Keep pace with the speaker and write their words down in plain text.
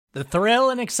The thrill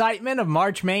and excitement of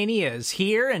March Mania is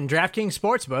here, and DraftKings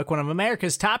Sportsbook, one of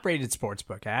America's top-rated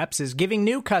sportsbook apps, is giving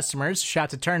new customers a shot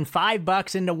to turn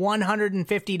 $5 into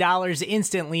 $150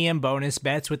 instantly in bonus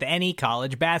bets with any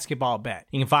college basketball bet.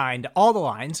 You can find all the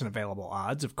lines and available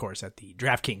odds, of course, at the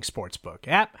DraftKings Sportsbook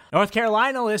app. North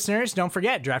Carolina listeners, don't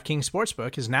forget, DraftKings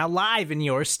Sportsbook is now live in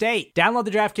your state. Download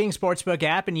the DraftKings Sportsbook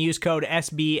app and use code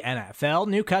SBNFL.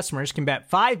 New customers can bet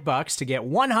 $5 to get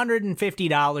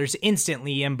 $150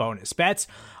 instantly in bonus bets,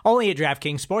 only at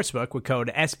DraftKings Sportsbook with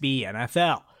code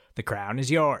SBNFL. The crown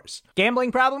is yours.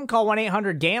 Gambling problem? Call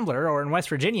 1-800-GAMBLER, or in West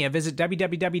Virginia, visit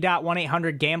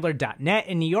www.1800gambler.net.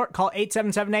 In New York, call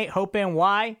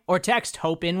 877-8-HOPE-NY or text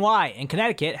HOPE-NY. In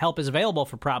Connecticut, help is available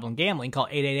for problem gambling. Call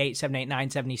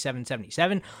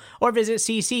 888-789-7777 or visit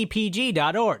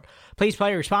ccpg.org. Please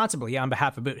play responsibly on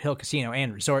behalf of Boot Hill Casino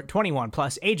and Resort. 21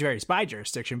 plus, age varies by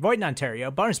jurisdiction. Void in Ontario.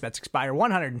 Bonus bets expire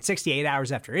 168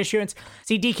 hours after issuance.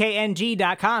 See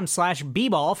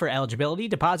dkng.com/bball for eligibility,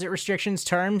 deposit restrictions,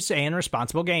 terms, and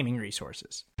responsible gaming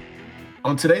resources.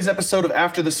 On today's episode of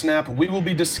After the Snap, we will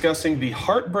be discussing the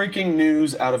heartbreaking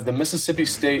news out of the Mississippi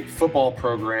State football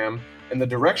program and the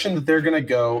direction that they're going to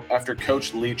go after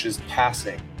Coach Leach's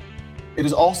passing. It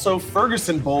is also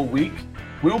Ferguson Bowl week.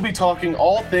 We will be talking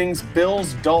all things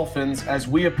Bills-Dolphins as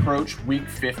we approach Week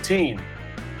 15.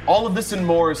 All of this and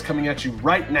more is coming at you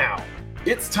right now.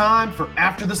 It's time for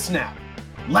After the Snap.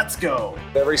 Let's go.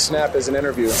 Every snap is an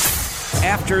interview.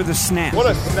 After the Snap. What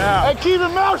a snap. And keep your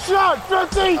mouth shut,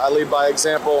 50. I lead by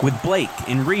example. With Blake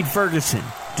and Reed Ferguson,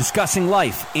 discussing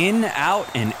life in, out,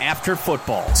 and after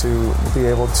football. To be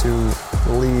able to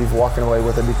leave walking away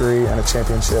with a degree and a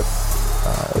championship,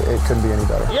 it couldn't be any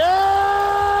better. Yeah!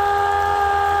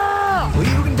 Well,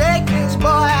 you can take this boy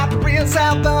out the real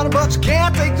South on but you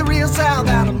can't take the real South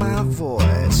out of my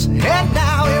voice. And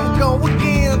now here we go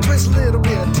again. Twist a little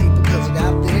bit deeper because I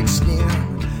got thick skin.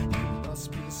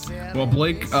 Well,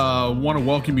 Blake, want to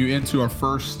welcome you into our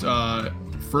first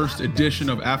edition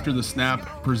of After the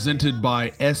Snap, presented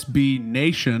by SB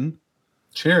Nation.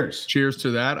 Cheers. Cheers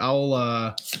to that.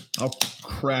 I'll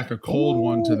crack a cold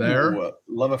one to there.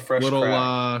 Love a fresh little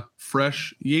crack.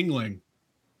 Fresh Yingling.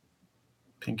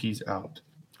 Pinkies out.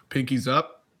 Pinkies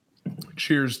up.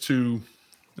 Cheers to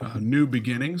new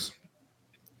beginnings.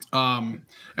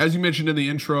 As you mentioned in the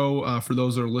intro, for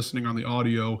those that are listening on the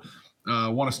audio, I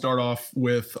want to start off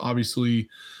with obviously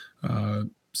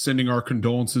sending our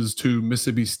condolences to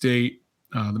Mississippi State,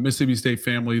 the Mississippi State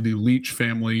family, the Leach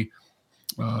family,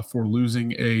 for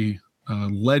losing a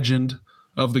legend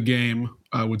of the game.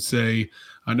 I would say.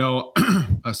 I know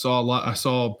I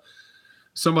saw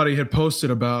somebody had posted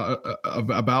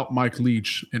about Mike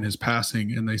Leach and his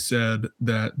passing, and they said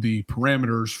that the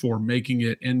parameters for making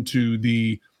it into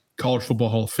the College Football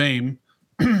Hall of Fame,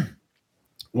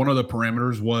 one of the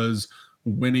parameters was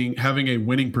having a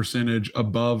winning percentage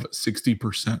above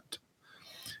 60%.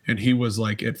 And he was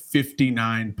like at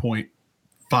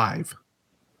 59.5.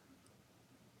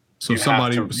 So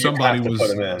somebody was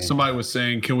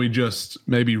saying, can we just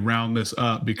maybe round this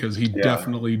up, because he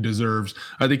definitely deserves.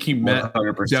 I think he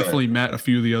definitely met a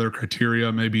few of the other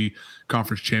criteria, maybe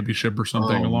conference championship or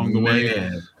something along the way.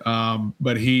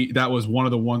 But that was one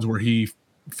of the ones where he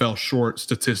fell short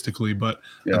statistically. But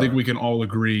I think we can all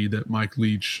agree that Mike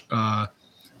Leach,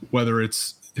 whether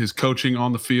it's his coaching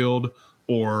on the field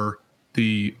or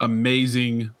the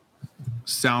amazing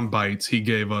sound bites he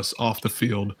gave us off the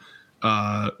field,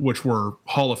 which were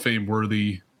Hall of Fame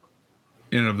worthy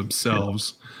in and of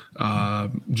themselves.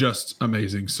 Just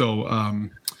amazing. So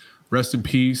rest in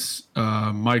peace,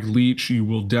 Mike Leach. You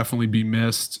will definitely be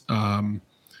missed. I'm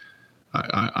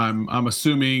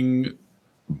assuming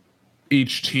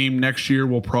each team next year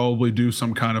will probably do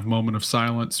some kind of moment of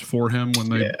silence for him when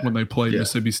they play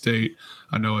Mississippi State.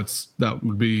 I know that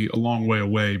would be a long way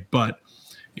away, but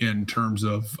in terms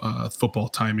of football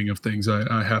timing of things,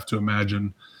 I have to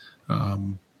imagine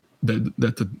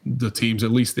that the teams,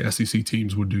 at least the SEC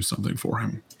teams, would do something for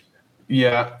him.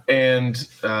 Yeah, and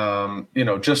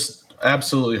just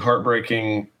absolutely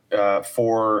heartbreaking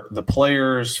for the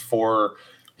players, for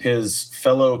his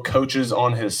fellow coaches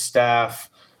on his staff,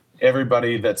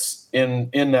 everybody that's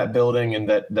in that building, and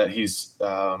that he's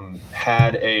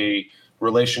had a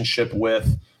relationship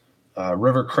with.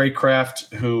 River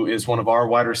Craycraft, who is one of our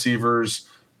wide receivers,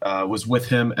 was with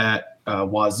him at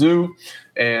Wazoo,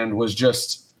 and was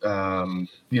just kind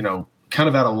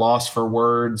of at a loss for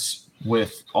words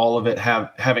with all of it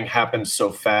having happened so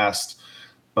fast.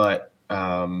 But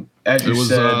as you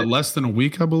said, it was less than a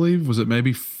week, I believe. Was it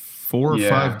maybe 4 or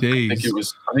 5 days? I think it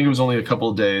was only a couple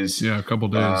of days. Yeah, a couple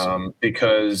of days.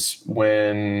 Because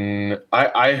when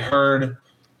I heard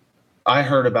I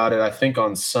heard about it, I think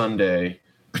on Sunday.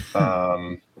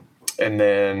 And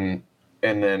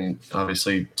then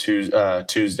obviously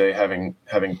Tuesday having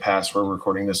passed, we're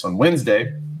recording this on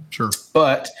Wednesday. Sure.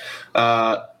 But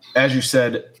as you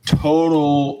said,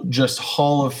 total just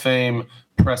Hall of Fame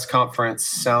press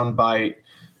conference, soundbite,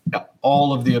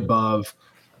 all of the above.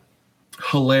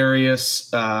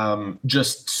 Hilarious.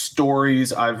 Just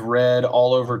stories I've read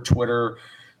all over Twitter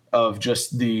of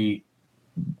just the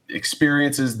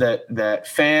experiences that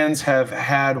fans have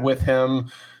had with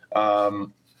him.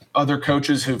 Other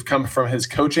coaches who've come from his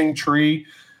coaching tree.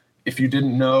 If you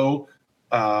didn't know,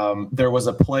 there was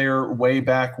a player way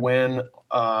back when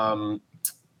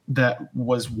that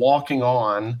was walking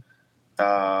on.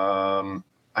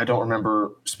 I don't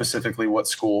remember specifically what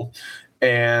school.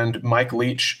 And Mike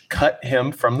Leach cut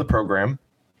him from the program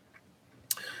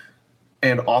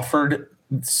and offered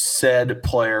said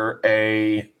player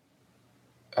a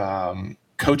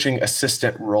coaching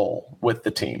assistant role with the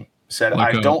team. Said,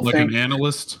 like I don't think an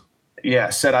analyst.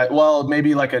 Yeah, said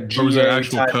maybe like a GA or was it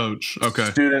actual type coach? Okay.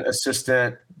 Student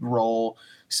assistant role.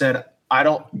 Said, I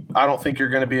don't think you're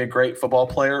going to be a great football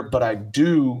player, but I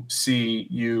do see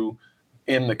you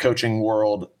in the coaching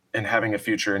world and having a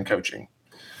future in coaching.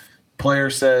 Player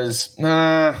says,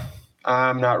 nah,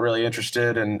 I'm not really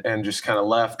interested, and just kind of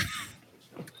left.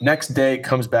 Next day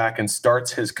comes back and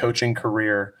starts his coaching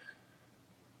career,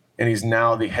 and he's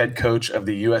now the head coach of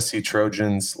the USC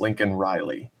Trojans, Lincoln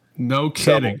Riley. No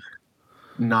kidding. So,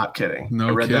 not kidding. No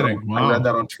I read kidding. Wow. I read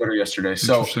that on Twitter yesterday.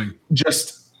 So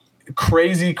just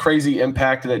crazy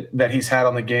impact that he's had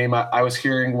on the game. I was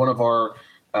hearing one of our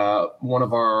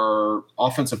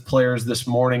offensive players this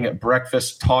morning at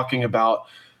breakfast talking about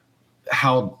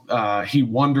how he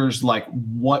wonders like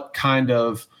what kind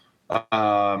of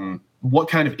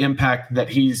impact that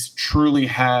he's truly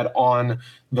had on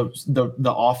the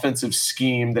offensive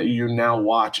scheme that you now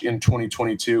watch in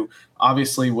 2022.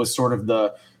 Obviously was sort of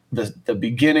the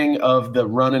beginning of the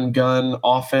run and gun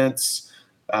offense,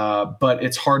 but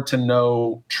it's hard to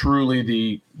know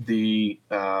truly the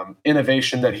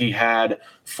innovation that he had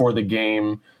for the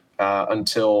game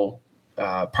until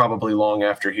probably long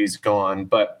after he's gone.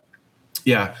 But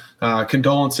yeah,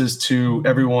 condolences to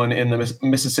everyone in the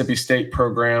Mississippi State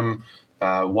program,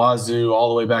 Wazoo, all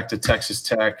the way back to Texas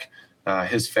Tech,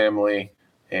 his family,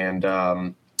 and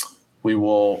we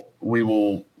will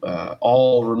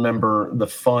all remember the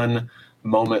fun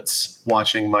moments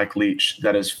watching Mike Leach.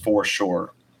 That is for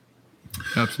sure.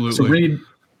 Absolutely. So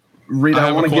Reed,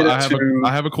 I want to get into.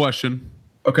 I have a question.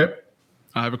 Okay.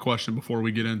 I have a question before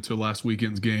we get into last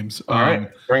weekend's games. All right,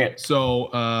 bring it.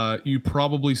 So you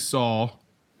probably saw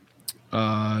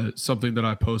something that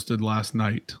I posted last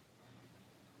night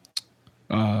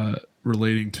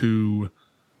relating to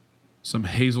some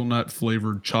hazelnut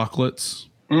flavored chocolates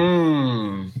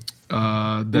that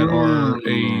are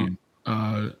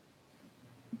a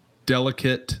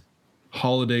delicate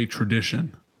holiday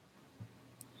tradition.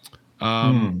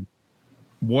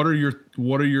 What are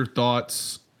your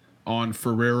thoughts on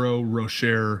Ferrero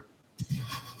Rocher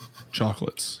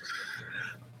chocolates?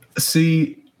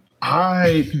 See,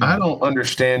 I don't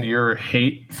understand your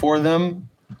hate for them.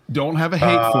 Don't have a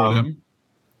hate for them.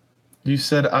 You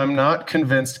said, I'm not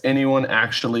convinced anyone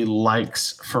actually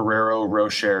likes Ferrero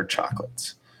Rocher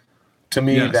chocolates. To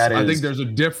me, yes, that is. I think there's a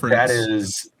difference. That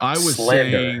is. I was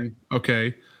slander. saying,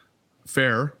 okay,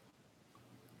 fair.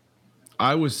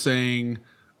 I was saying,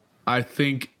 I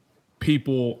think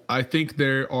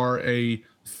there are a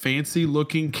fancy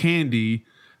looking candy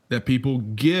that people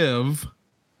give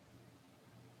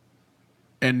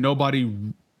and nobody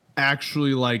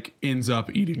actually like ends up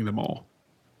eating them all.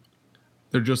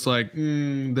 They're just like,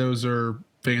 those are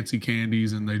fancy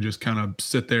candies, and they just kind of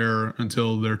sit there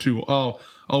until they're too. Oh,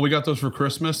 we got those for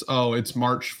Christmas. Oh, it's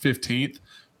March 15th.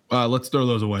 Let's throw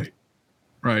those away.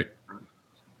 Right.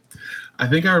 I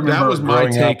think I remember that was my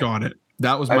take on it.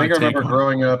 That was my take. I remember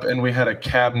growing up, and we had a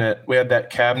cabinet. We had that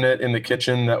cabinet in the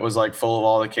kitchen that was like full of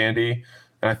all the candy.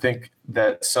 And I think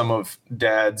that some of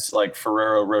Dad's like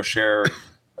Ferrero Rocher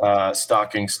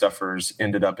stocking stuffers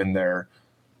ended up in there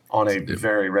on a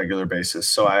very regular basis.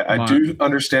 So I do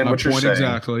understand what you're saying.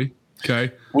 Exactly.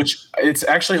 Okay. Which it's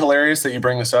actually hilarious that you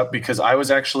bring this up, because I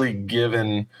was actually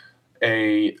given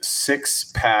a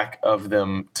 6-pack of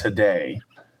them today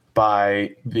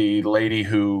by the lady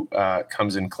who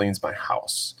comes and cleans my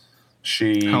house.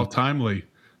 How timely.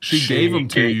 She gave them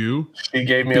to you. She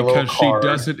gave me a little card.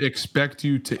 Because she doesn't expect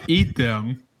you to eat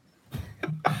them,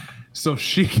 so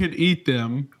she can eat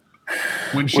them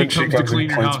when she comes to clean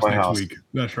your house next week.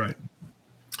 That's right.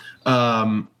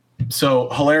 So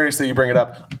hilarious that you bring it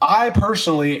up. I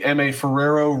personally am a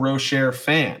Ferrero Rocher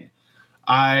fan.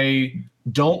 I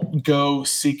don't go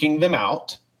seeking them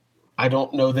out. I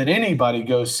don't know that anybody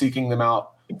goes seeking them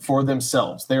out for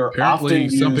themselves. They are Apparently,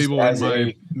 often some used people as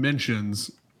in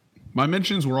my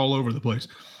mentions were all over the place.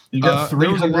 You got 300,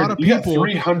 there was a lot of you got people.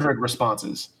 300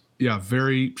 responses. Yeah,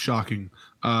 very shocking.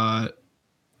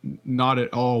 Not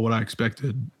at all what I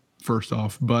expected. First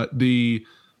off, but the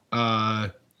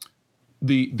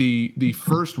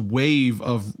first wave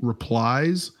of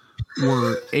replies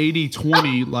were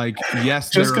 80-20. Like, yes,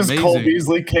 Just they're because amazing. Cole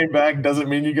Beasley came back doesn't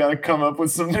mean you got to come up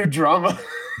with some new drama.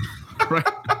 Right.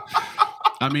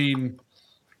 I mean,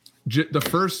 the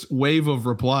first wave of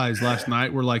replies last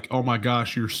night were like, "Oh my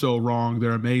gosh, you're so wrong.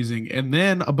 They're amazing." And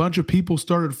then a bunch of people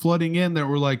started flooding in that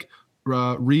were like,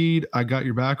 "Reed, I got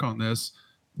your back on this.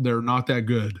 They're not that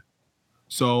good."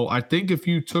 So I think if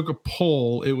you took a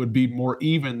poll, it would be more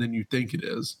even than you think it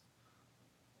is.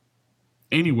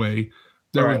 Anyway,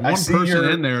 there was one person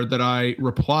in there that I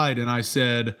replied, and I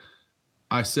said,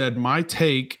 my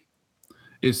take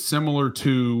is similar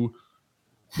to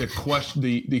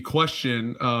the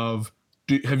question of,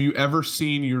 have you ever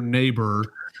seen your neighbor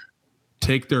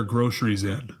take their groceries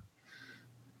in?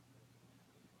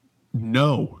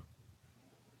 No.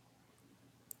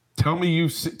 Tell me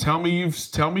you've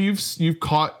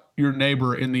caught your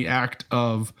neighbor in the act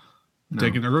of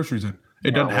taking their groceries in.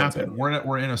 It doesn't happen.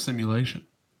 We're in a simulation.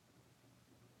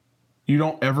 You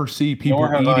don't ever see people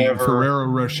eating Ferrero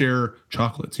Rocher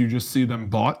chocolates. You just see them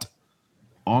bought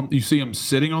on. You see them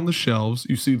sitting on the shelves.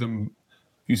 You see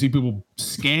people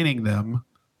scanning them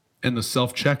in the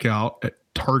self-checkout at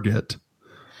Target,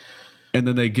 and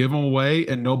then they give them away,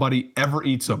 and nobody ever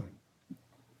eats them.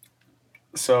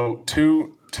 So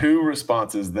two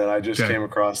responses that I just came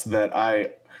across that I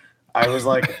was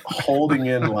like holding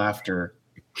in laughter.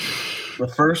 The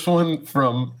first one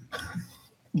from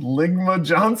Ligma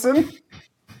Johnson.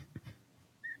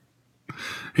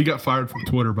 He got fired from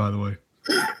Twitter, by the way.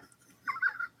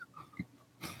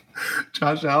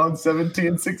 Josh Allen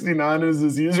 1769 is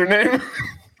his username.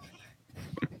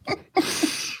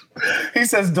 He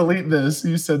says, delete this.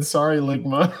 You said, sorry,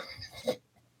 Ligma.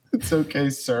 It's okay,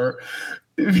 sir.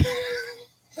 If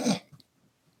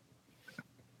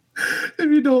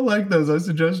you don't like those, I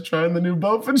suggest trying the new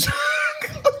Bofa chocolate.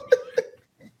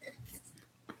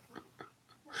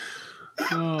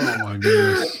 Oh my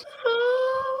goodness!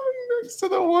 Next to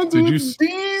the ones with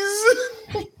D's.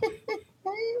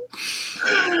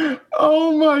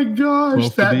 Oh my gosh!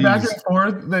 Both that back and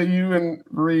forth that you and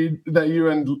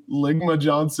Ligma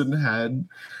Johnson had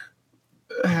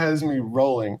has me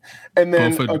rolling. And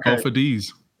then Bofa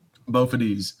D's.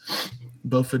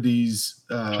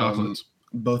 Chocolates.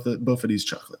 Both of these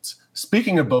chocolates.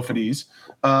 Speaking of both of these,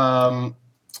 I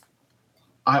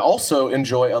also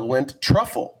enjoy a Lindt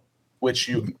truffle, which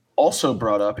you also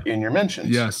brought up in your mentions.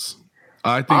 Yes,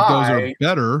 I think those are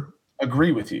better.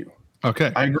 Agree with you.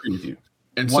 Okay, I agree with you.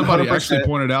 And somebody actually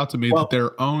pointed out to me that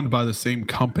they're owned by the same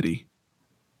company.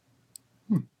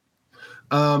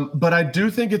 But I do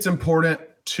think it's important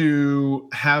to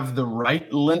have the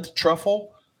right Lindt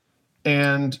truffle.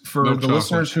 And for the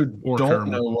listeners who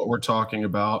don't know what we're talking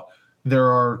about,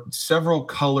 there are several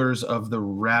colors of the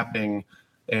wrapping,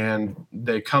 and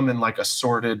they come in like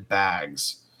assorted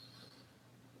bags.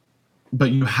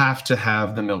 But you have to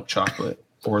have the milk chocolate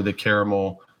or the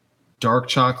caramel. Dark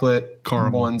chocolate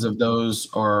ones of those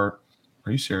are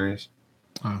you serious?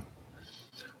 Oh.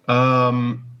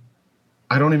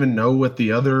 I don't even know what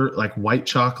the other, like white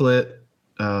chocolate.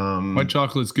 White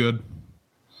chocolate's good.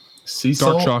 Sea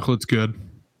salt? Dark chocolate's good.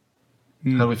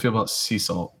 How do we feel about sea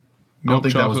salt? Milk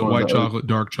chocolate, white chocolate,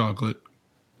 dark chocolate,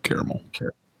 caramel.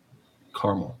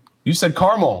 Caramel. You said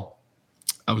caramel.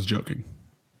 I was joking.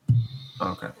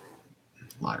 Okay.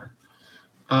 Liar.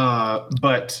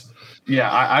 But yeah,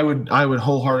 I would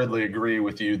wholeheartedly agree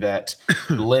with you that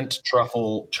Lindt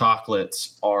truffle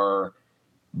chocolates are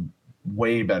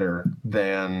way better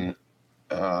than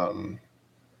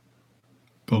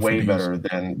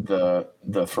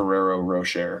the Ferrero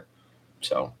Rocher.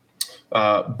 So,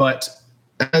 but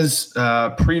as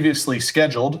previously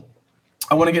scheduled,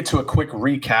 I want to get to a quick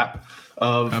recap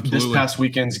of this past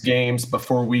weekend's games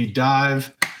before we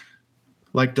dive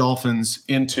like dolphins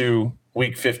into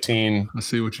Week 15. I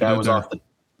see what you did That was there. off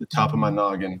the top of my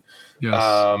noggin.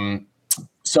 Yes.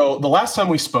 So the last time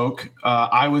we spoke,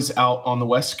 I was out on the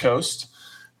West Coast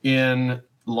in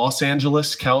Los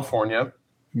Angeles, California.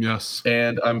 Yes.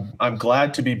 And I'm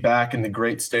glad to be back in the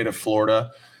great state of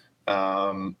Florida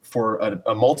for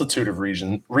a multitude of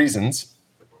reasons.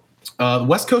 The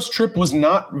West Coast trip was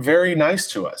not very nice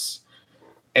to us,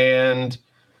 and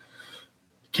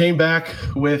came back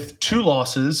with 2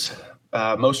 losses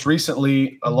most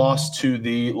recently a loss to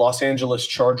the Los Angeles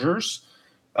Chargers.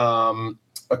 A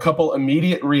couple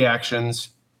immediate reactions.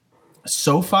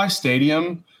 SoFi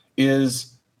Stadium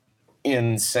is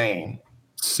insane.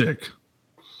 Sick.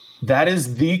 That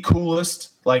is the coolest.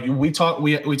 Like we talk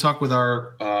with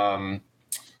our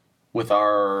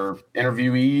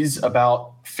interviewees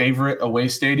about favorite away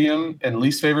stadium and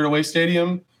least favorite away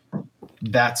stadium.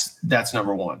 That's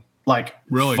number one. Like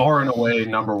really far and away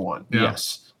number one. Yeah.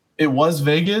 Yes. It was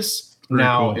Vegas. Very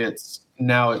now cool.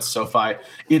 it's SoFi.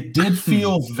 It did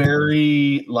feel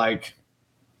very like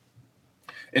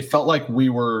it felt like we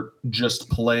were just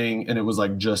playing and it was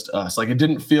like just us. Like it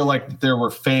didn't feel like there were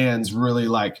fans really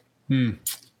like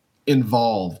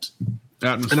involved.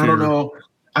 Atmosphere. And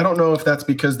I don't know if that's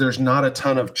because there's not a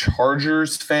ton of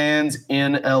Chargers fans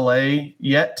in LA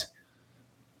yet.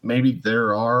 Maybe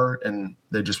there are and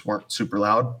they just weren't super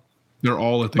loud. They're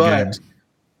all at the game.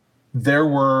 There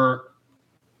were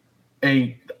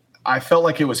I felt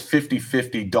like it was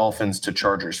 50-50 Dolphins to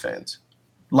Chargers fans.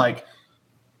 Like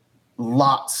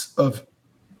lots of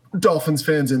Dolphins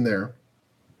fans in there.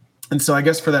 And so I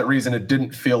guess for that reason, it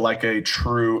didn't feel like a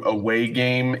true away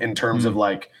game in terms of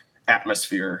like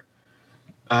atmosphere.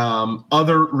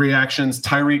 Other reactions,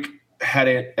 Tyreek had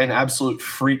an absolute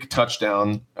freak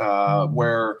touchdown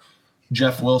where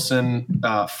Jeff Wilson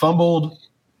fumbled,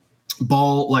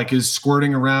 ball like is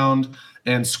squirting around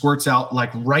and squirts out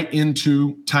like right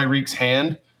into Tyreek's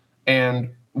hand. And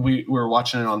we were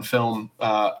watching it on film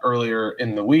earlier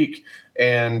in the week,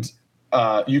 and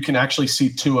you can actually see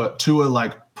Tua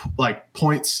like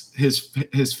points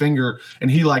his finger,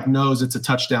 and he like knows it's a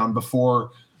touchdown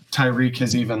before Tyreek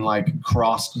has even like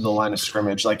crossed the line of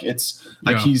scrimmage. Like it's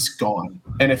like he's gone.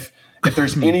 And if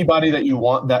there's anybody that you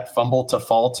want that fumble to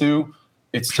fall to,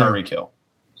 it's Tyreek Hill.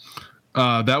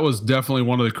 That was definitely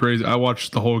one of the crazy. I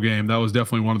watched the whole game. That was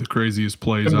definitely one of the craziest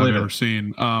plays I've ever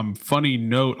seen. Funny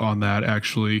note on that,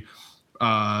 actually,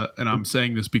 and I'm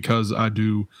saying this because I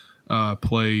do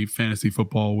play fantasy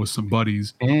football with some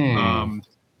buddies.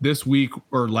 This week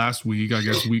or last week, I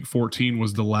guess week 14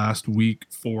 was the last week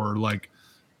for like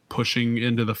pushing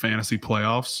into the fantasy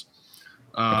playoffs.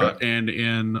 And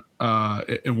in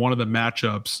one of the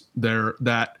matchups there,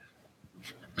 that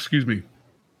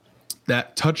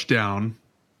touchdown,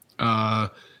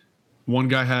 one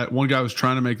guy was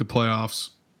trying to make the playoffs,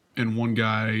 and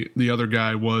the other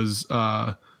guy was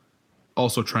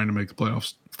also trying to make the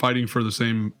playoffs, fighting for the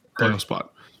same playoff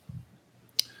spot.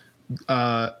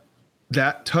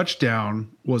 That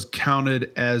touchdown was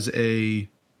counted as a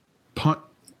punt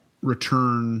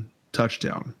return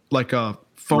touchdown, like a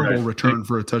fumble return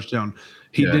for a touchdown.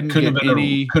 He didn't get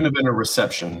any. Couldn't have been a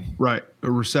reception. Right,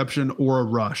 a reception or a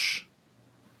rush.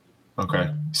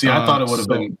 Okay. See, I thought it would have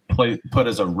been put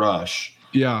as a rush.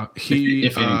 Yeah, he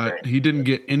didn't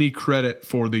get any credit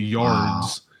for the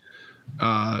yards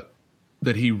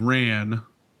that he ran. It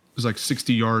was like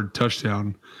 60-yard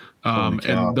touchdown, and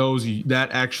that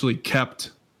actually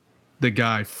kept the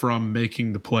guy from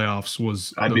making the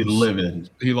playoffs. I'd be livid.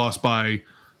 He lost by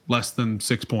less than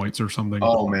 6 points or something.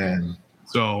 Oh man!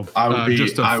 So I would be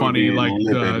just a funny like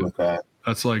livid with that.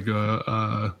 That's like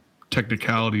a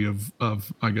technicality of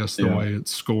I guess the way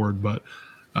it's scored, but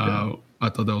I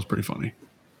thought that was pretty funny.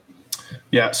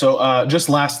 Yeah. So just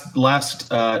last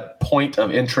point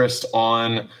of interest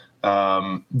on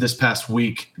this past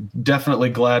week. Definitely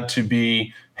glad to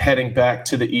be heading back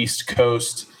to the East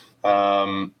Coast.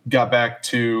 Got back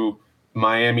to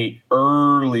Miami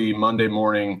early Monday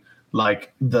morning.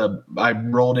 I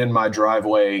rolled in my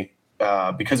driveway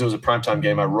because it was a primetime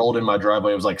game. I rolled in my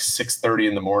driveway. It was like 6:30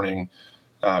 in the morning.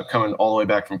 Coming all the way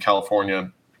back from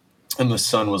California, and the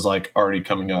sun was like already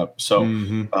coming up. So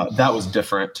that was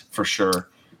different for sure.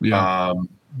 Yeah.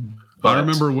 I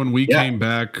remember when we came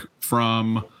back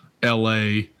from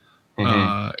LA,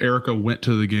 Erica went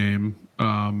to the game.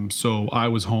 So I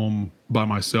was home by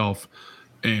myself,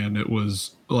 and it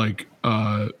was like,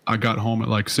 I got home at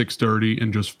like 6:30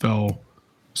 and just fell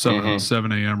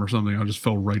 7 a.m. or something. I just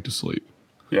fell right to sleep.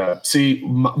 Yeah. See,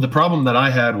 the problem that I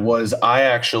had was I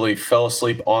actually fell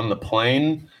asleep on the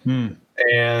plane,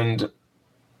 and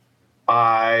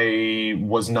I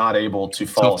was not able to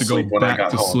fall asleep when I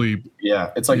got home. Sleep.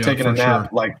 Yeah. It's like taking a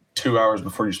nap like 2 hours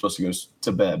before you're supposed to go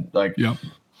to bed. Like,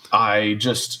 I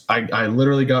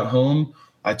literally got home.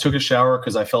 I took a shower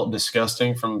because I felt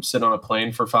disgusting from sitting on a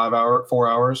plane for 4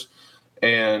 hours.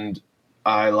 And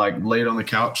I like laid on the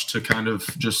couch to kind of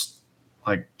just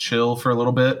like chill for a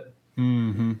little bit.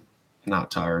 Not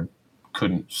tired,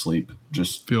 couldn't sleep,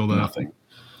 just feel that. Nothing.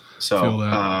 So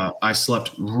I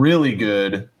slept really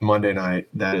good Monday night,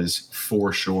 that is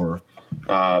for sure.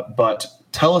 But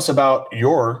tell us about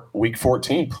your Week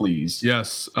 14, please.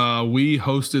 Yes, we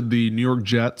hosted the New York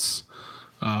Jets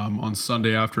on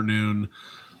Sunday afternoon,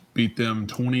 beat them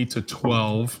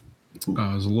 20-12. It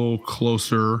was a little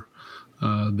closer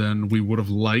than we would have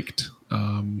liked,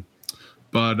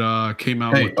 but came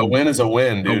out with a win is a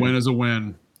win, dude. A win is a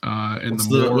win. And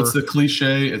what's the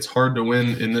cliche? It's hard to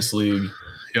win in this league.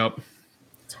 Yep.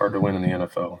 It's hard to win in the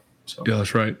NFL. So. Yeah,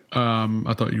 that's right.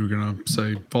 I thought you were going to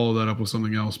say follow that up with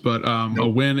something else. But nope. A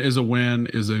win is a win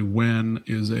is a win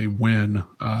is a win.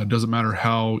 It doesn't matter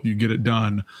how you get it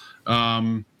done.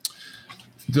 Though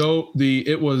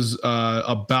it was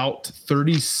about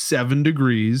 37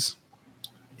 degrees.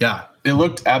 Yeah, it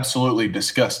looked absolutely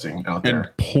disgusting out there. And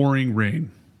pouring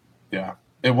rain. Yeah.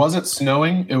 It wasn't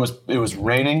snowing. It was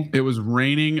raining. It was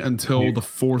raining until the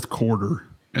fourth quarter.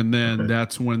 And then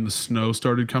that's when the snow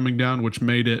started coming down, which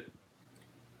made it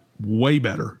way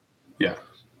better. Yeah.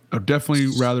 I'd definitely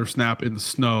rather snap in the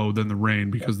snow than the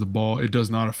rain because the ball, it does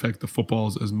not affect the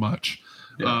footballs as much.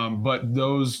 Yeah. But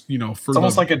those, it's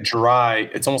almost like a drier,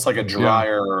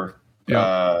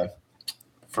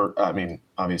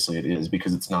 obviously it is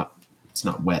because it's not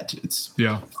wet. It's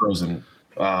frozen.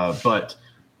 But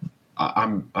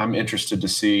I'm interested to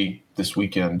see this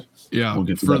weekend. Yeah, we'll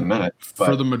get to that in a minute. But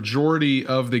for the majority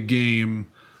of the game,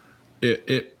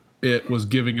 it was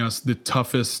giving us the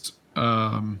toughest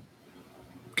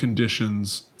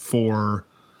conditions for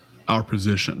our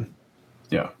position.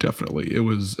 Yeah, definitely. It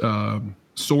was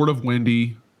sort of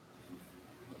windy,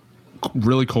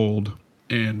 really cold,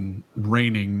 and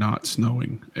raining, not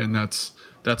snowing, and that's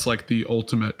like the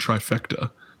ultimate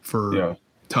trifecta for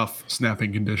tough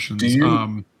snapping conditions.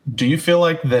 Do you feel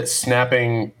like that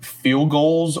snapping field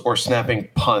goals or snapping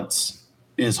punts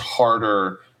is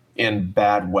harder in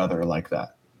bad weather like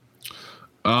that?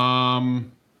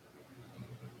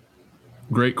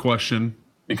 Great question.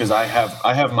 Because I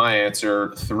have my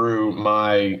answer through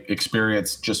my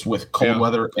experience just with cold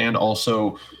weather and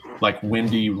also like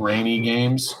windy, rainy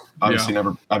games. Obviously,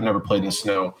 I've never played in the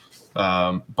snow,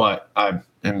 but I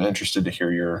am interested to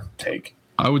hear your take.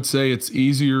 I would say it's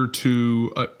easier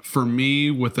to, for me,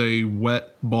 with a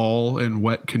wet ball and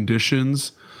wet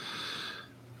conditions,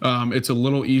 it's a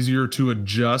little easier to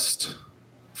adjust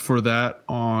for that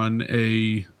on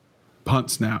a punt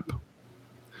snap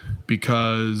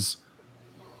because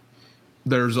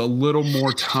there's a little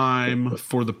more time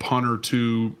for the punter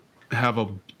to have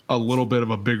a little bit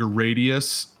of a bigger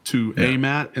radius to aim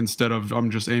at instead of I'm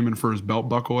just aiming for his belt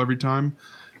buckle every time.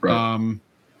 Right.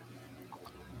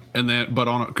 And then, but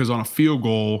on a field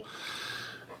goal,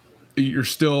 you're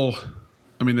still,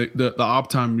 the op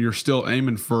time, you're still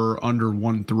aiming for under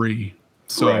 1.3.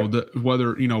 So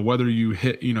whether you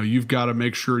hit, you've got to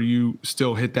make sure you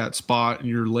still hit that spot and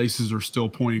your laces are still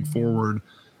pointing forward.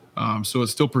 So it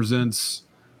still presents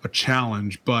a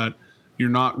challenge, but you're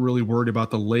not really worried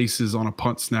about the laces on a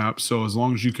punt snap. So as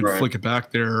long as you can flick it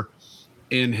back there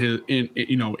in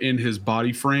his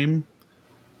body frame,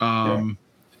 and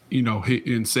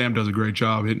Sam does a great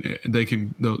job.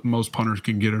 Most punters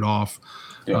can get it off.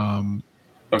 Yeah.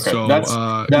 Okay, so,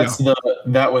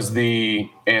 that was the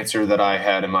answer that I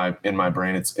had in my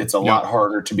brain. It's a lot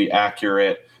harder to be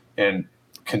accurate and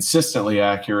consistently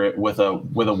accurate with a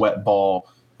wet ball,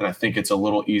 and I think it's a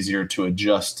little easier to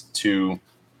adjust to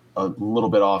a little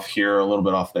bit off here, a little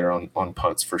bit off there on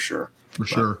punts for sure. For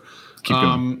sure. Keep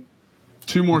going.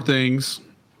 Two more things.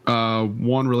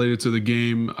 One related to the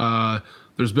game.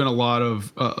 There's been a lot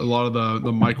of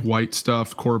the Mike White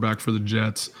stuff, quarterback for the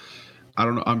Jets. I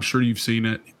don't know. I'm sure you've seen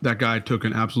it. That guy took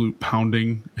an absolute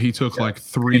pounding. He took like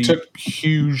three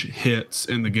huge hits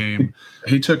in the game.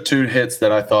 He took 2 hits that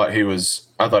I thought he was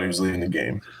leading the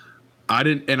game. I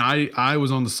didn't, and I was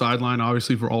on the sideline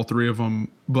obviously for all 3 of them,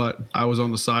 but I was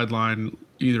on the sideline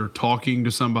either talking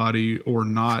to somebody or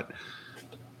not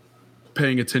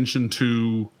paying attention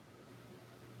to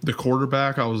the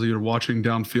quarterback. I was either watching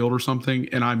downfield or something,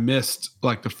 and I missed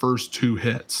like the first 2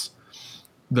 hits.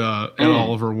 The Ed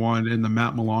Oliver one and the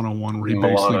Matt Milano one where he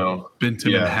basically bent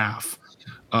him in half.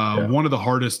 One of the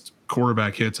hardest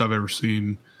quarterback hits I've ever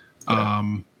seen.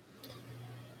 Mad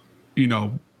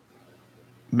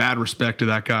respect to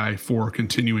that guy for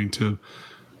continuing to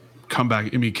come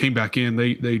back. He came back in.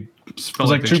 They felt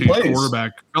like they changed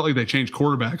quarterback. Felt like they changed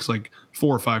quarterbacks like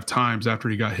 4 or 5 times after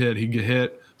he got hit. He'd get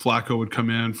hit. Flacco would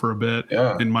come in for a bit,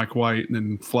 and Mike White, and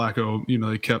then Flacco.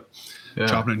 They kept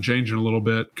chopping and changing a little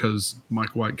bit because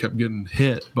Mike White kept getting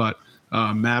hit. But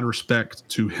mad respect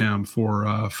to him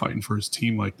for fighting for his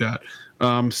team like that.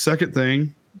 Second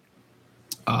thing,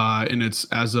 and it's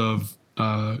as of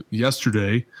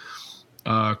yesterday,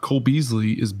 Cole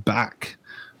Beasley is back.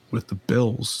 with the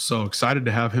Bills. So excited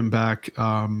to have him back.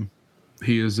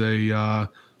 He is a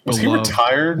was he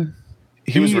retired?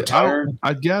 He was retired.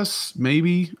 I guess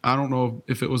maybe. I don't know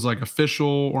if it was like official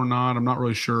or not. I'm not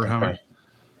really sure. Okay. I haven't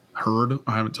heard.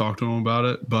 I haven't talked to him about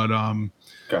it, but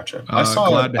gotcha. I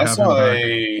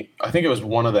think it was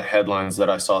one of the headlines that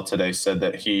I saw today said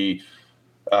that he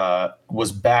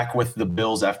was back with the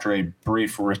Bills after a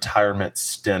brief retirement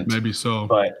stint. Maybe so.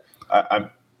 But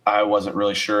I wasn't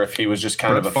really sure if he was just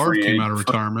kind of a Favre free came out of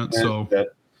retirement. So,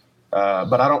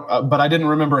 but I didn't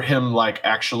remember him like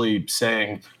actually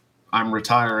saying, "I'm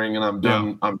retiring and I'm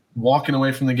done. I'm walking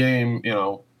away from the game."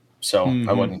 So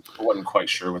I wasn't quite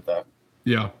sure with that.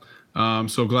 Yeah.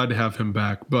 So glad to have him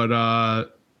back.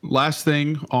 But last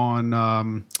thing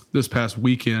on this past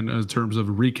weekend in terms of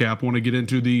a recap, I want to get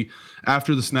into the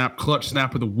after the snap clutch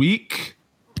snap of the week.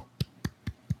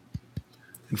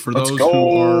 And for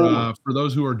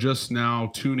those who are just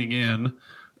now tuning in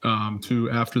to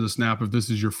After the Snap, if this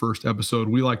is your first episode,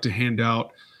 we like to hand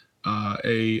out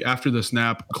a After the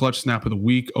Snap Clutch Snap of the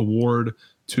Week award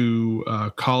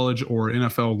to college or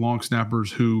NFL long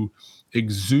snappers who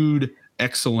exude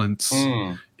excellence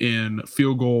in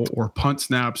field goal or punt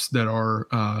snaps that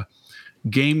are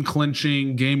game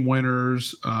clinching, game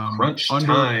winners, crunch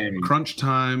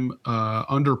time,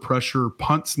 under pressure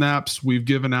punt snaps we've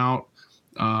given out.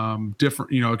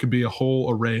 Different, it could be a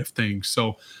whole array of things.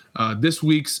 So this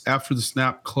week's After the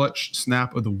Snap Clutch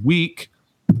Snap of the Week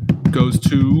goes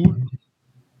to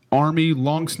Army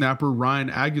long snapper Ryan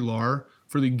Aguilar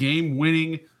for the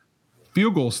game-winning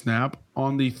field goal snap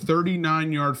on the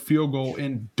 39-yard field goal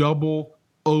in double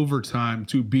overtime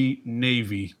to beat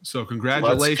Navy. So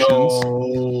congratulations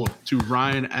to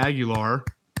Ryan Aguilar.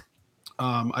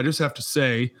 I just have to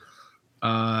say,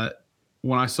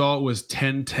 when I saw it was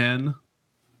 10-10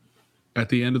 at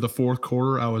the end of the fourth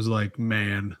quarter, I was like,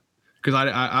 man, because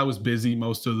I was busy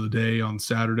most of the day on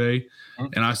Saturday,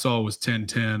 and I saw it was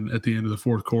 10-10 at the end of the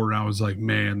fourth quarter. And I was like,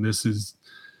 man, this is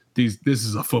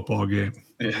a football game.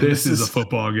 Yeah, this is a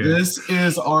football game. This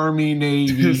is Army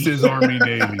Navy. This is Army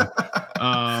Navy.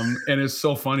 And it's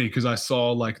so funny because I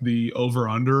saw like the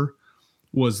over-under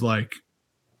was like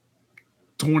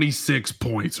 26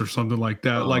 points or something like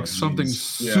that, something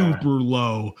super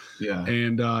low. Yeah.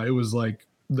 And it was like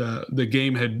the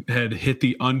game had hit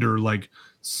the under like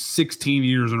 16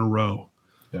 years in a row.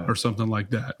 Yeah. Or something like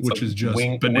that, which is just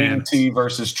bananas. Wing T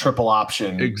versus triple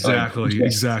option. Exactly.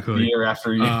 Year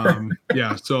after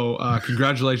year. So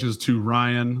congratulations to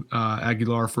Ryan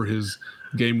Aguilar for his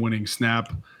game-winning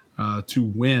snap to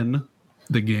win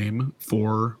the game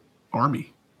for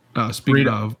Army. Speaking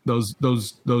of,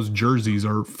 those jerseys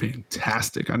are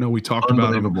fantastic. I know we talked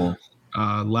about them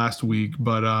last week,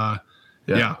 but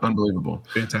yeah, unbelievable.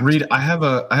 Fantastic. Reed, I have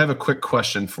a quick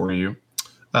question for you.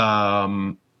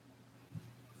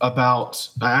 I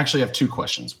actually have two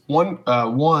questions. One,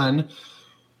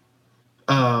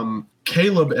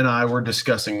 Caleb and I were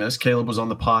discussing this. Caleb was on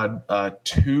the pod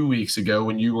 2 weeks ago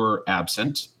when you were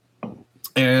absent.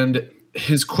 And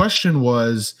his question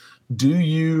was, do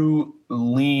you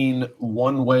lean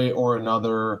one way or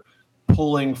another,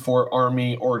 pulling for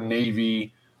Army or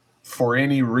Navy for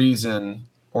any reason,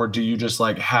 or do you just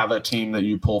like have a team that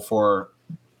you pull for,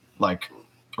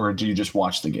 or do you just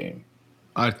watch the game?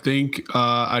 I think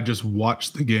I just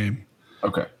watch the game.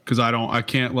 Okay. Because I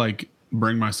can't like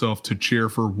bring myself to cheer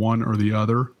for one or the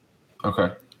other.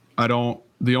 Okay.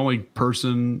 The only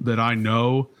person that I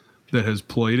know that has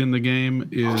played in the game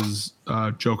is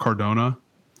Joe Cardona,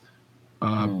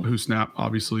 who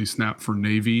obviously snapped for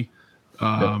Navy.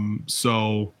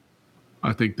 So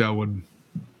I think that would.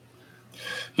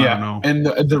 Yeah. I don't know.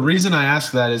 And the reason I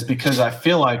ask that is because I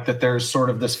feel like that there's sort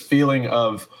of this feeling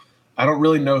of, I don't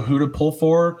really know who to pull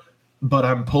for, but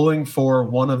I'm pulling for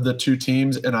one of the two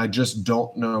teams, and I just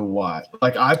don't know why.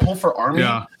 Like, I pull for Army,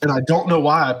 and I don't know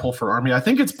why I pull for Army. I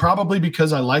think it's probably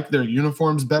because I like their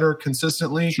uniforms better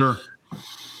consistently. Sure.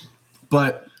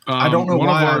 But I don't know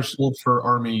why I pulled for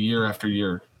Army year after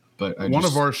year. But one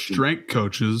of our strength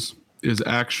coaches is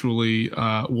actually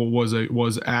was a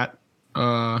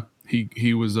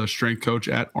strength coach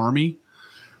at Army,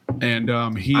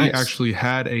 and he actually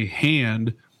had a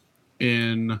hand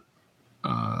in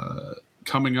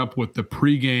coming up with the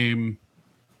pregame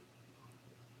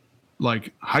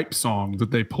like hype song that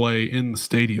they play in the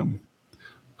stadium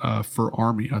for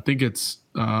Army. I think it's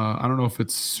I don't know if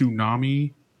it's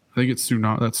Tsunami. I think it's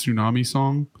Tsunami. That Tsunami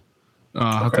song.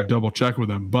 I have to double check with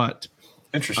them, but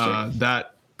interesting.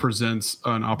 That presents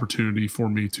an opportunity for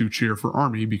me to cheer for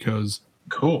Army because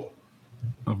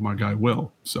of my guy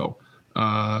Will. So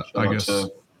I guess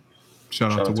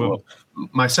Shout out to Will.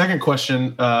 My second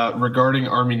question regarding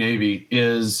Army Navy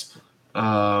is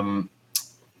how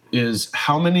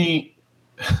many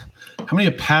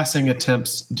passing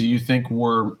attempts do you think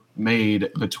were made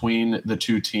between the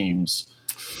two teams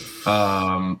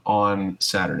on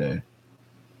Saturday?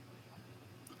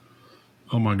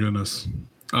 Oh my goodness.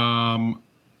 Do you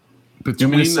want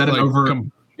me to set it over?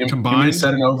 Combined? You want me to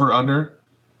set an over under?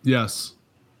 Yes.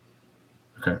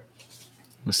 Okay. I'm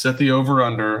gonna set the over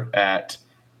under at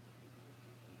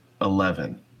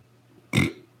 11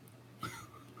 and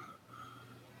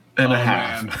a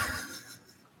half. Man.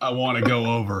 I want to go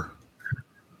over.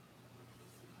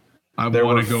 There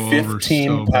were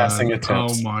 15 passing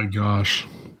attempts. Oh my gosh.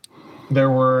 There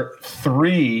were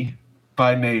 3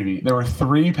 by Navy. There were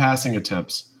 3 passing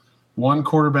attempts. One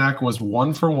quarterback was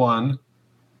 1 for 1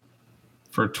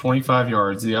 for 25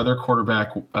 yards. The other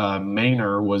quarterback,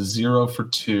 Maynor, was 0 for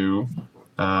 2.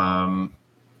 And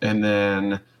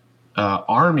then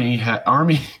Army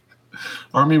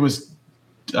was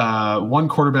one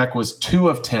quarterback was 2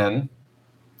 of 10.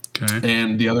 Okay.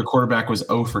 And the other quarterback was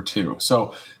 0 for 2.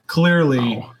 So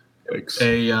clearly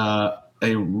a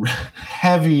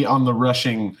heavy on the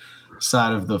rushing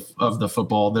side of the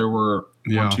football. There were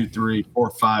 1, 2, 3,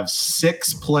 4, 5,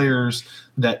 6 players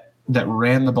that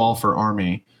ran the ball for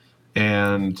Army,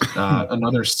 and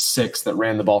another 6 that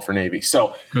ran the ball for Navy.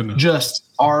 So just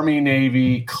Army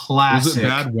Navy classic. Was it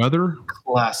bad weather?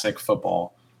 Classic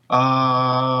football.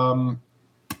 I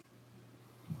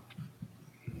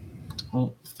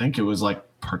don't think it was like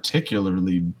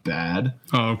particularly bad.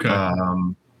 Oh, okay. I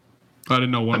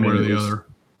didn't know one way or the other.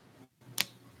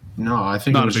 No, I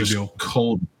think it was just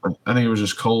cold. I think it was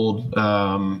just cold.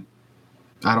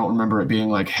 I don't remember it being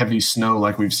like heavy snow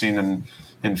like we've seen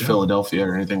in Philadelphia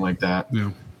or anything like that.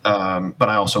 Yeah. But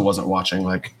I also wasn't watching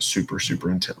like super, super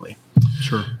intently.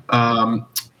 Sure.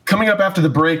 Coming up after the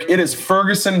break, it is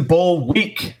Ferguson Bowl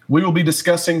week. We will be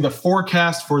discussing the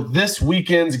forecast for this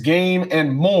weekend's game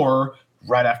and more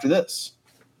right after this.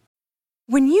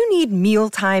 When you need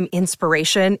mealtime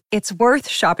inspiration, it's worth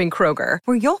shopping Kroger,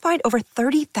 where you'll find over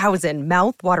 30,000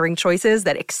 mouth-watering choices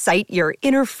that excite your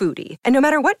inner foodie. And no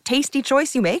matter what tasty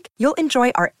choice you make, you'll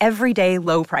enjoy our everyday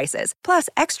low prices, plus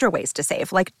extra ways to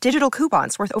save, like digital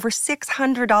coupons worth over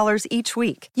 $600 each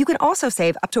week. You can also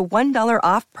save up to $1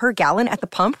 off per gallon at the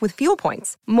pump with fuel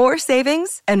points. More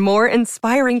savings and more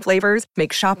inspiring flavors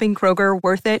make shopping Kroger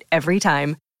worth it every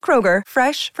time. Kroger,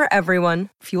 fresh for everyone.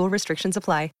 Fuel restrictions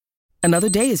apply. Another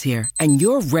day is here, and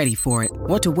you're ready for it.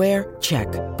 What to wear? Check.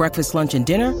 Breakfast, lunch, and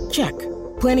dinner? Check.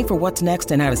 Planning for what's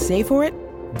next and how to save for it?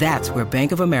 That's where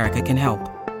Bank of America can help.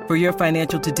 For your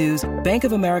financial to-dos, Bank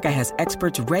of America has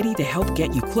experts ready to help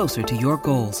get you closer to your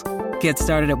goals. Get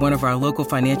started at one of our local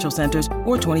financial centers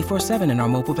or 24/7 in our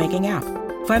mobile banking app.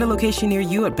 Find a location near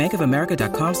you at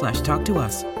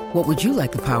bankofamerica.com/talktous. What would you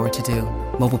like the power to do?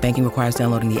 Mobile banking requires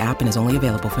downloading the app and is only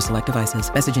available for select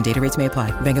devices. Message and data rates may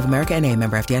apply. Bank of America NA,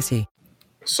 member FDIC.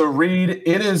 So, Reed,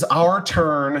 it is our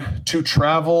turn to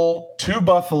travel to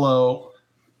Buffalo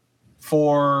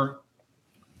for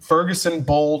Ferguson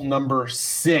Bowl number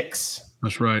 6.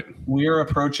 That's right. We are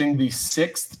approaching the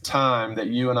 6th time that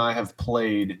you and I have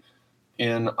played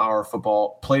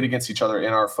against each other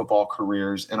in our football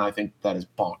careers, and I think that is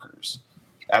bonkers.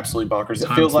 Absolutely bonkers. It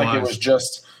feels like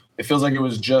it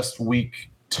was just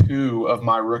week 2 of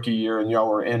my rookie year, and y'all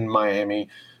were in Miami.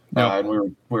 And we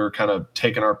were kind of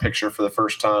taking our picture for the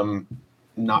first time,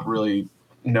 not really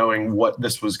knowing what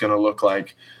this was going to look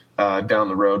like down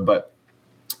the road. But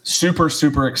super,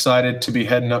 super excited to be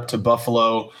heading up to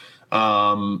Buffalo.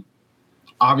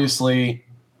 Obviously,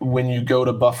 when you go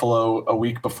to Buffalo a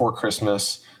week before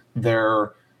Christmas,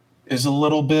 there is a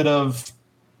little bit of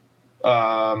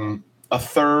a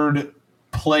third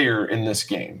player in this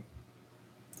game.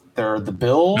 There are the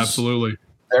Bills. Absolutely.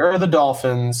 There are the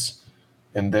Dolphins.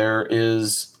 And there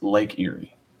is Lake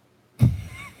Erie. I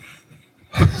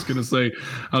was gonna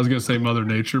say Mother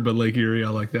Nature, but Lake Erie, I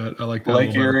like that. I like that.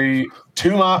 Lake Erie,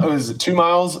 2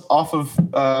 miles off of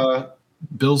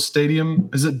Bills Stadium.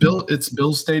 Is it Bill? It's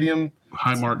Bills Stadium.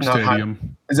 Highmark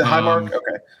Stadium. Is it Highmark?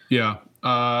 Okay. Yeah.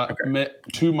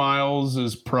 2 miles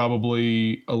is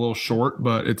probably a little short,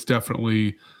 but it's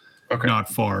definitely not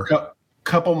far.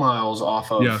 Couple miles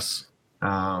off of. Yes.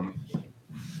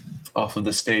 Off of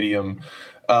the stadium,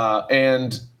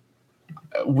 and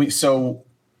so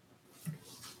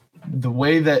the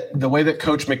way that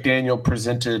Coach McDaniel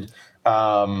presented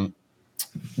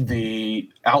the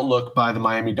outlook by the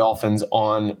Miami Dolphins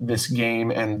on this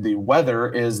game and the weather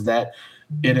is that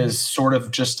it is sort of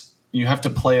just you have to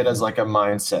play it as like a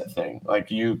mindset thing.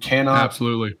 Like you cannot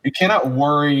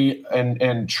worry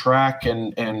and track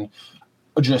and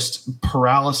just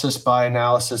paralysis by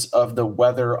analysis of the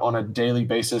weather on a daily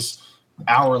basis,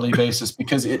 hourly basis,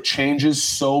 because it changes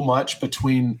so much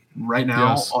between right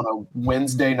now on a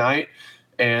Wednesday night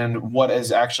and what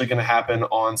is actually going to happen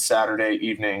on Saturday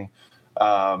evening.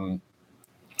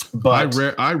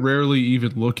 But I rarely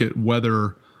even look at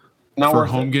weather for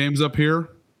home games up here.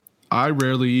 I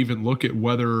rarely even look at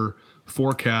weather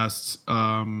forecasts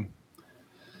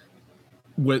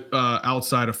with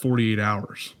outside of 48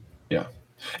 hours. Yeah.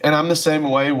 And I'm the same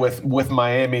way with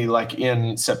Miami, like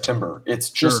in September. It's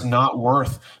just not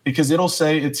worth, because it'll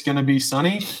say it's going to be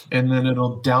sunny and then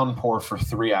it'll downpour for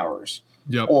 3 hours.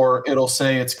 Yep. Or it'll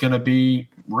say it's going to be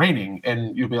raining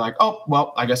and you'll be like, oh,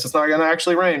 well, I guess it's not going to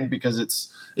actually rain, because it's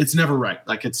never right.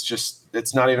 Like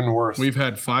it's not even worth. We've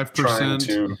had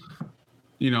 5%,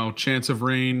 chance of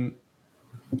rain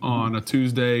on a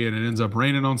Tuesday and it ends up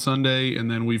raining on Sunday.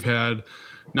 And then we've had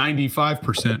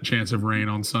 95% chance of rain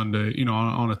on Sunday,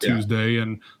 on a Tuesday.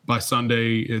 And by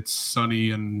Sunday it's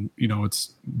sunny and,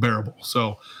 it's bearable.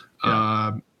 So,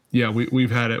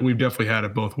 we've had it. We've definitely had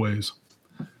it both ways.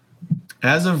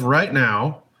 As of right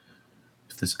now,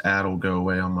 if this ad will go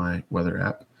away on my weather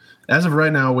app, as of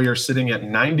right now, we are sitting at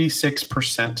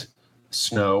 96%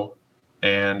 snow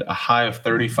and a high of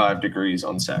 35 degrees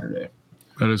on Saturday.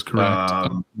 That is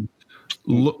correct.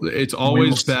 Look, it's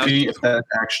always best. See if that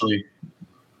actually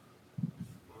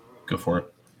go for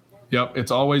it. Yep,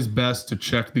 it's always best to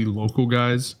check the local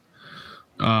guys,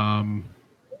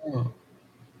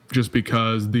 just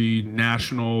because the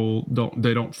national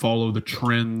don't follow the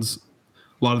trends.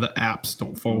 A lot of the apps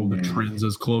don't follow the trends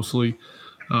as closely.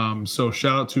 So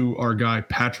shout out to our guy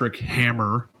Patrick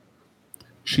Hammer,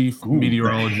 chief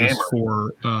meteorologist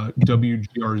for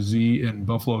WGRZ in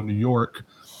Buffalo, New York.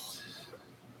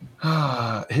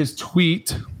 His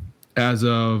tweet as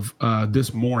of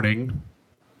this morning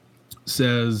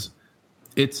says,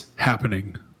 "It's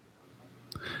happening.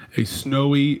 A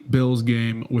snowy Bills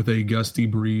game with a gusty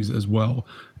breeze as well.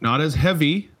 Not as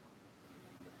heavy."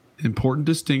 Important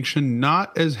distinction,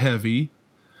 not as heavy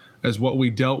as what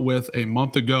we dealt with a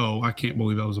month ago. I can't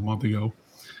believe that was a month ago.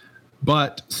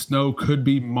 But snow could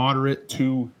be moderate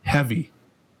to heavy.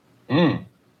 And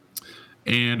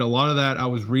a lot of that, I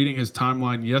was reading his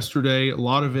timeline yesterday. A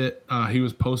lot of it, he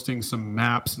was posting some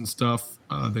maps and stuff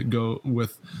that go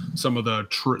with some of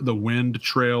the wind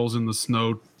trails and the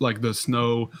snow, like the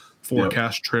snow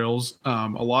forecast trails. A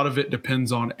lot of it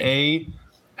depends on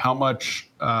how much,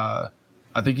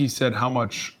 I think he said how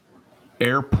much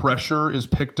air pressure is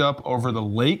picked up over the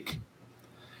lake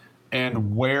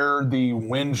and where the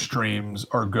wind streams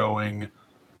are going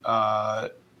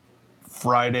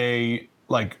Friday,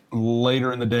 like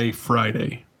later in the day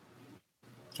Friday.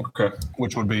 Okay.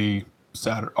 Which would be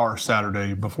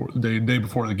Saturday before the day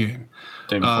before the game.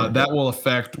 That will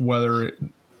affect whether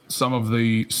some of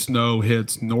the snow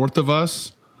hits north of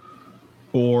us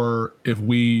or if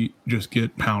we just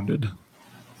get pounded.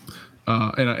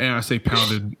 And I say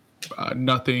pounded,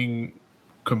 nothing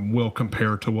will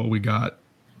compare to what we got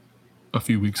a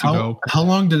few weeks ago. How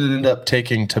long did it end up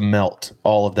taking to melt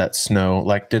all of that snow?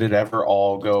 Like, did it ever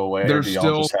all go away? There's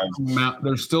still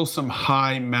some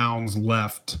high mounds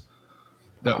left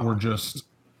that were just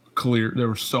cleared. There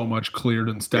was so much cleared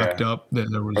and stacked up that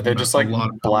there was. Are they just like a lot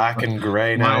of black and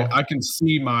gray now? I can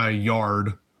see my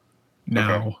yard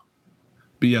now. Okay.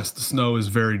 But yes, the snow is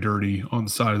very dirty on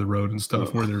the side of the road and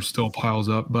stuff where there's still piles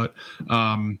up. But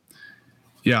and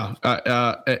in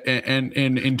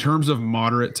terms of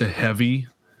moderate to heavy,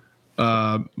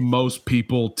 most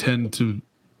people tend to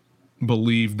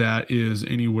believe that is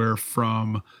anywhere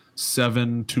from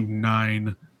 7 to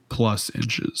 9 plus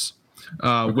inches,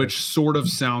 which sort of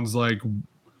sounds like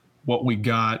what we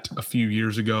got a few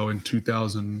years ago in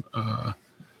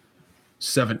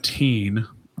 2017.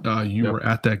 You were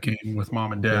at that game with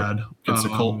mom and dad against the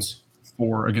Colts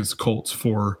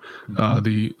for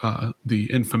the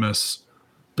infamous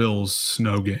Bills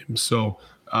snow game. So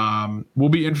will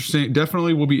be interesting.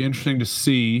 Definitely will be interesting to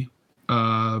see.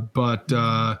 I'm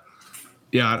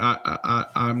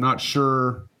not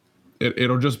sure.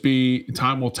 It'll just be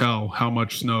time will tell how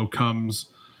much snow comes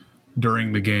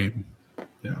during the game.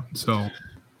 Yeah. So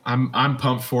I'm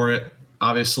pumped for it.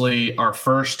 Obviously, our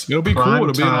first it'll be cool.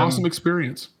 It'll be an awesome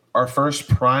experience. Our first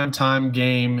primetime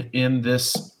game in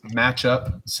this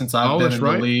matchup since I've been in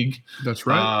the league. That's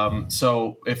right.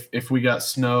 So if we got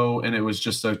snow and it was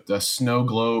just a snow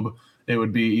globe, it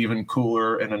would be even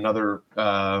cooler and another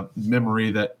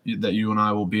memory that you and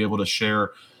I will be able to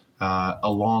share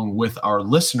along with our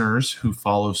listeners who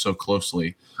follow so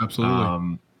closely.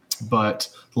 Absolutely. But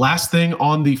last thing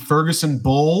on the Ferguson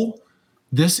Bowl.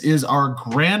 This is our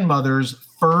grandmother's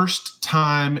first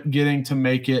time getting to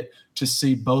make it to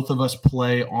see both of us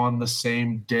play on the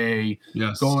same day.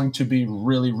 Yes. Going to be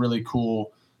really, really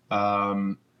cool.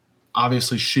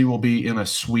 Obviously, she will be in a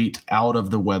suite out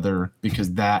of the weather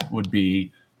because that would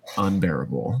be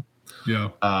unbearable. Yeah.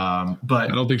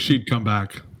 But I don't think she'd come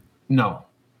back. No.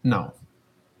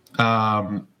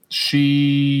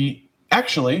 She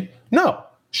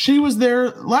was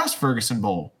there last Ferguson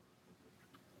Bowl.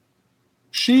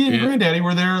 She and Granddaddy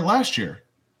were there last year,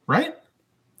 right?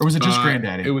 Or was it just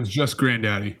Granddaddy? It was just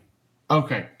Granddaddy.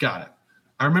 Okay, got it.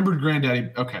 I remembered Granddaddy.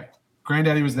 Okay.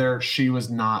 Granddaddy was there. She was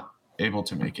not able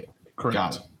to make it. Correct.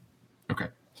 Got it. Okay.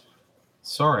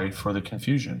 Sorry for the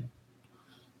confusion.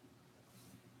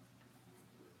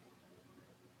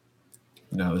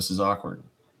 No, this is awkward.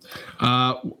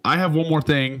 I have one more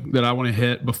thing that I want to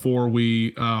hit before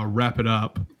we wrap it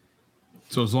up.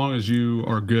 So as long as you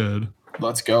are good.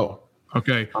 Let's go.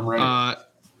 Okay. I'm ready.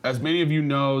 As many of you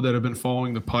know that have been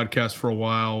following the podcast for a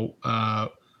while,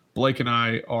 Blake and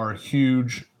I are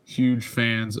huge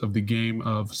fans of the game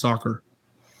of soccer.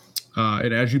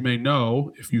 And as you may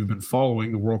know, if you've been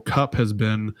following, the World Cup has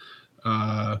been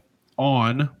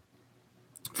on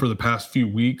for the past few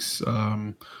weeks,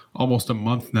 almost a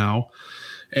month now.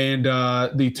 And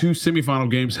the two semifinal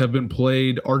games have been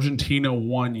played. Argentina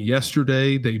won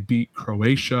yesterday. They beat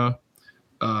Croatia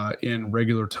in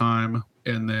regular time.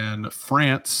 And then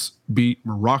France beat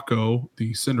Morocco,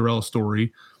 the Cinderella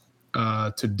story,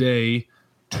 today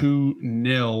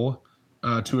 2-0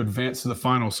 to advance to the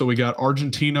final. So we got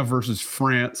Argentina versus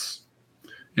France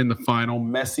in the final.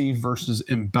 Messi versus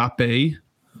Mbappe,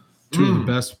 two of the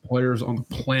best players on the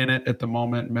planet at the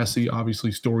moment. Messi,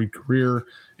 obviously, storied career.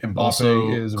 Mbappe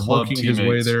Also, is club working his way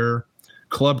teammates. there.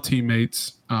 Club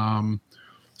teammates.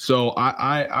 So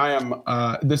I am.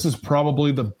 This is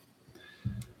probably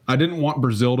I didn't want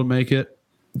Brazil to make it.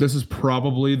 This is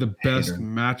probably the best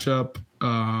matchup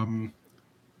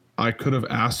I could have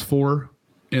asked for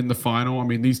in the final. I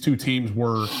mean, these two teams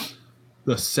were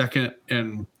the second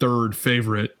and third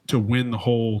favorite to win the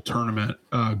whole tournament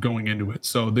going into it.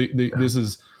 So this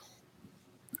is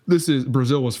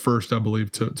Brazil was first, I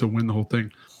believe, to win the whole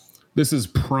thing. This is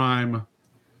prime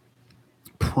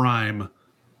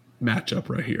matchup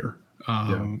right here.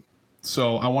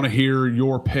 So I want to hear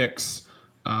your picks.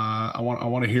 I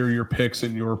want to hear your picks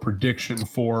and your prediction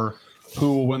for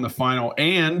who will win the final.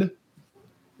 And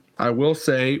I will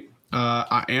say,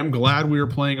 I am glad we are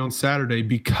playing on Saturday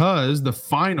because the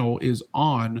final is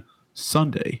on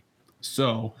Sunday.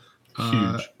 So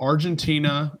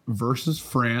Argentina versus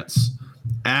France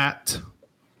at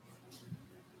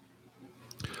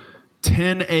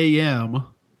 10 a.m.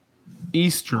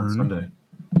 Eastern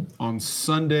on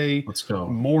Sunday Let's go.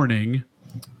 morning.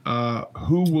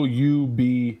 Who will you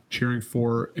be cheering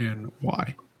for and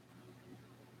why?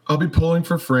 I'll be pulling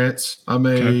for France. I'm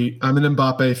an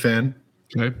Mbappe fan.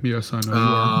 Okay. Yes, I know you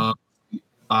are.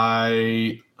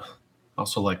 I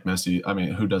also like Messi. I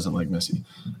mean, who doesn't like Messi?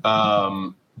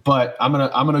 But I'm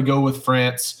gonna go with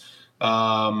France.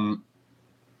 I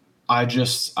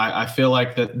feel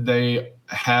like that they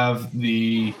have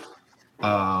the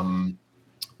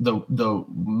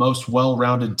most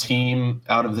well-rounded team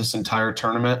out of this entire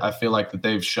tournament. I feel like that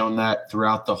they've shown that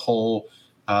throughout the whole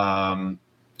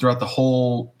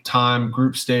time,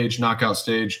 group stage, knockout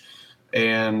stage,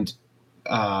 and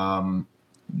Giroud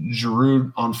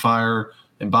on fire,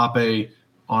 Mbappe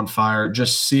on fire.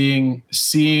 Just seeing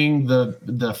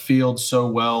the field so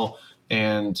well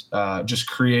and just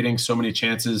creating so many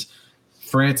chances.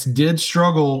 France did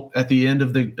struggle at the end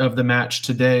of the match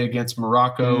today against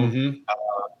Morocco. Mm-hmm.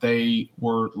 They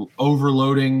were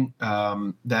overloading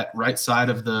that right side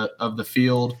of the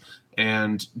field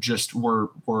and just were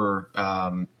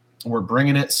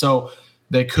bringing it. So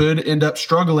they could end up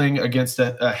struggling against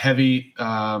a heavy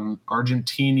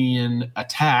Argentinian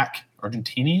attack.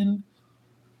 Argentine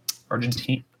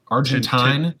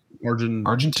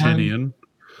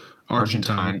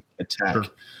attack. Sure.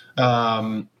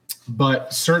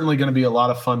 But certainly going to be a lot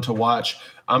of fun to watch.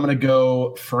 I'm going to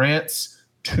go France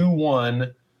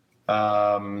 2-1.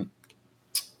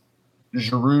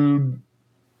 Giroud.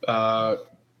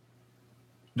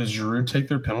 Does Giroud take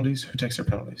their penalties? Who takes their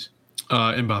penalties?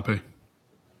 Mbappe.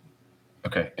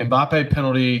 Okay. Mbappe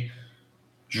penalty,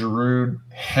 Giroud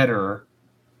header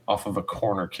off of a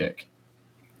corner kick.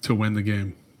 To win the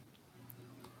game.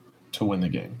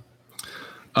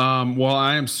 Well,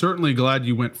 I am certainly glad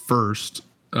you went first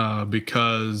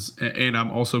because, and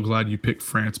I'm also glad you picked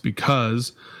France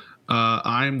because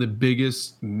I am the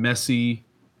biggest Messi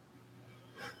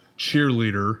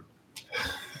cheerleader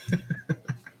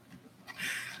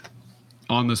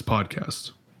on this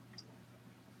podcast.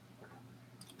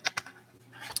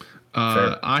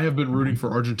 I have been rooting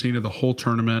for Argentina the whole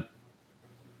tournament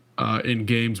in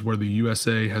games where the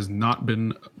USA has not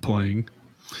been playing.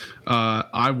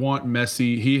 I want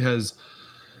Messi. He has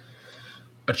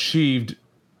achieved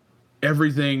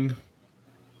everything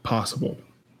possible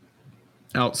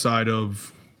outside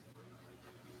of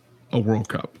a World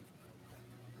Cup.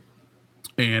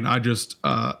 And I just,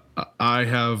 I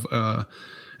have a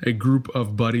group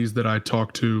of buddies that I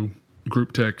talk to,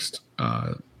 group text,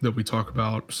 that we talk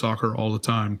about soccer all the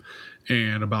time.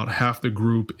 And about half the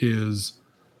group is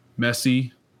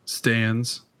Messi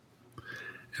stans,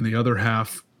 and the other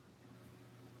half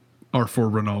are for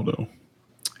Ronaldo.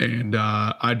 And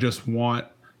I just want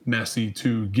Messi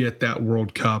to get that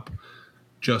World Cup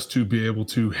just to be able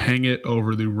to hang it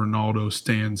over the Ronaldo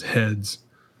stans' heads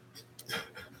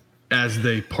as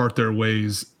they part their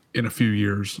ways in a few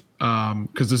years.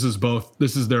 Because this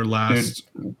is their last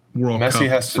World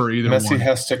Cup for either one. Messi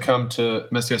has to come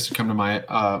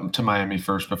to Miami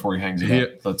first before he hangs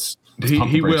it up.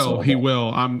 He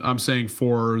will. I'm saying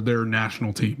for their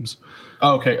national teams.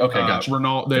 Okay, gotcha.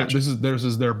 Ronaldo. Gotcha. This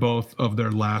is their both of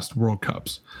their last World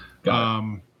Cups.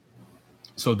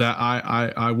 So that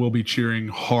I will be cheering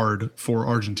hard for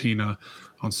Argentina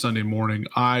on Sunday morning.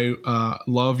 I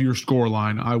love your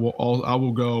scoreline. I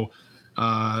will go.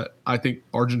 I think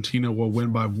Argentina will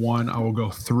win by 1. I will go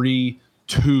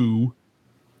 3-2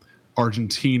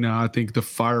 Argentina. I think the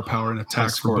firepower and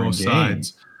attacks for both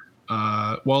sides.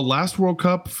 Last World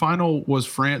Cup final was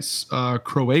France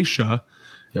Croatia,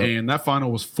 and that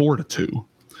final was 4-2.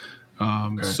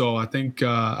 So I think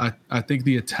I think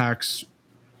the attacks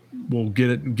will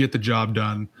get the job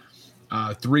done.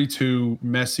 3-2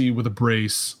 Messi with a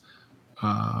brace,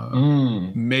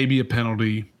 maybe a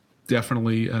penalty,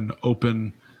 definitely an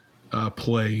open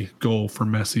play goal for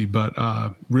Messi, but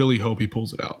really hope he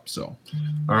pulls it out. So,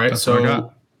 all right.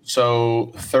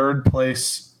 So third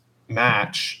place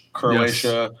match,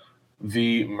 Croatia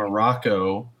v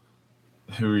Morocco.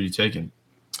 Who are you taking?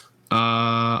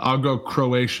 I'll go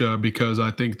Croatia because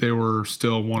I think they were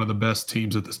still one of the best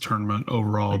teams at this tournament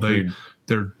overall. Agreed.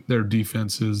 Their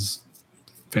defense is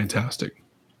fantastic,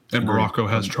 and Morocco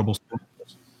has trouble.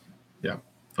 Yeah,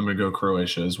 I'm going to go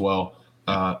Croatia as well.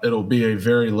 It'll be a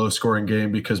very low-scoring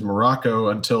game because Morocco,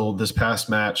 until this past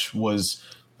match, was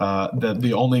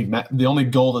the only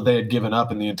goal that they had given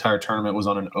up in the entire tournament was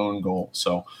on an own goal.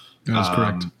 So that's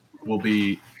correct.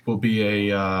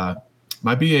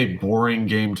 Might be a boring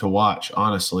game to watch,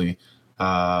 honestly.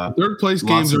 Third place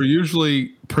games are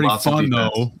usually pretty fun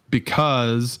though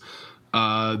because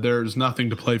there's nothing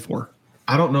to play for.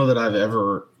 I don't know that I've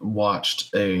ever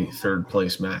watched a third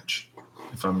place match,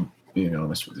 if I'm being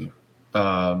honest with you.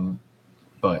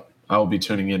 But I will be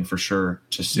tuning in for sure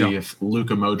to see if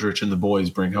Luka Modric and the boys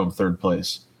bring home third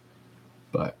place.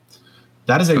 But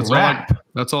that's a wrap.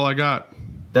 That's all I got.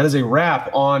 That is a wrap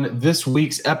on this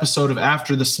week's episode of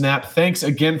After the Snap. Thanks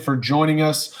again for joining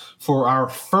us for our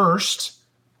first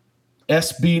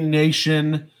SB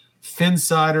Nation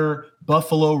Phinsider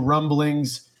Buffalo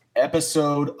Rumblings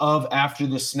episode of After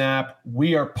the Snap.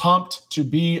 We are pumped to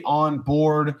be on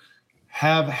board.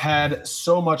 Have had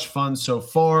so much fun so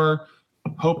far.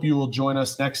 Hope you will join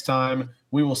us next time.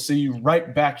 We will see you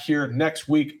right back here next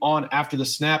week on After the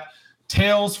Snap.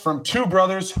 Tales from two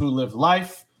brothers who live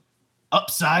life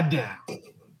upside down.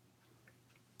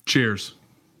 Cheers.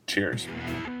 Cheers.